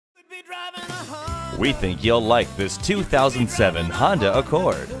We think you'll like this 2007 Honda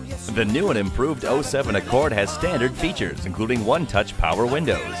Accord. The new and improved '07 Accord has standard features including one-touch power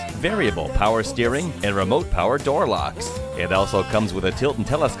windows, variable power steering, and remote power door locks. It also comes with a tilt and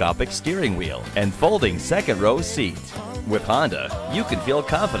telescopic steering wheel and folding second-row seat. With Honda, you can feel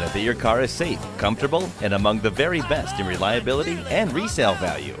confident that your car is safe, comfortable, and among the very best in reliability and resale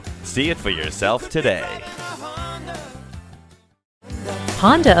value. See it for yourself today.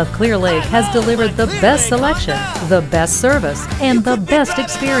 Honda of Clear Lake has delivered the best selection, the best service, and the best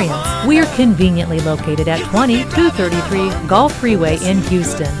experience. We're conveniently located at 2233 Gulf Freeway in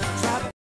Houston.